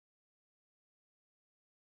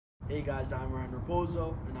Hey guys, I'm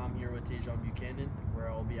Raposo, and I'm here with Tajon Buchanan, where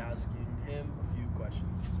I'll be asking him a few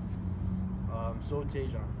questions. So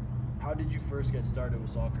Tajon, how did you first get started with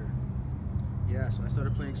soccer? Yeah, so I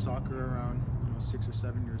started playing soccer around 6 or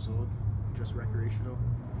 7 years old, just recreational,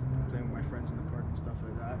 playing with my friends in the park and stuff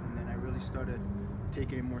like that. And then I really started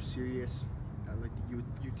taking it more serious at like the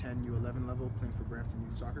U10, U11 level, playing for Brampton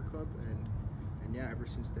Youth Soccer Club, and yeah, ever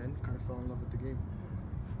since then, kind of fell in love with the game.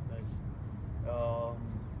 Nice.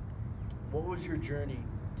 What was your journey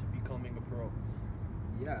to becoming a pro?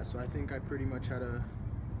 Yeah, so I think I pretty much had a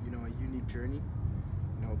unique journey.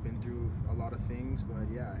 Been through a lot of things, but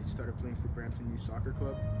yeah, I started playing for Brampton Youth Soccer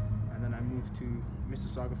Club, and then I moved to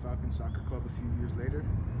Mississauga Falcons Soccer Club a few years later,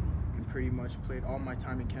 and pretty much played all my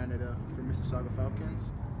time in Canada for Mississauga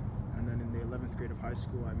Falcons. And then in the 11th grade of high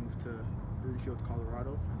school, I moved to Broomfield,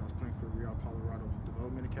 Colorado, and I was playing for Real Colorado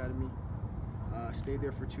Development Academy. Stayed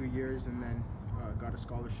there for 2 years, and then got a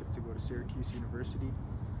scholarship to go to Syracuse University.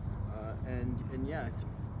 And yeah,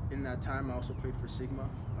 in that time I also played for Sigma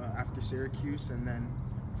after Syracuse, and then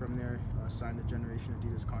from there signed a Generation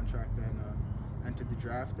Adidas contract and entered the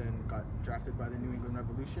draft and got drafted by the New England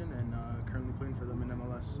Revolution, and currently playing for them in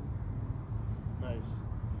MLS. Nice.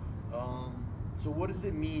 So what does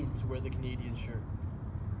it mean to wear the Canadian shirt?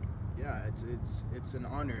 Yeah, it's an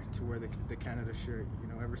honor to wear the Canada shirt.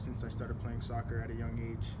 Ever since I started playing soccer at a young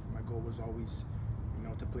age, my goal was always,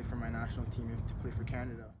 to play for my national team and to play for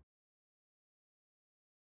Canada.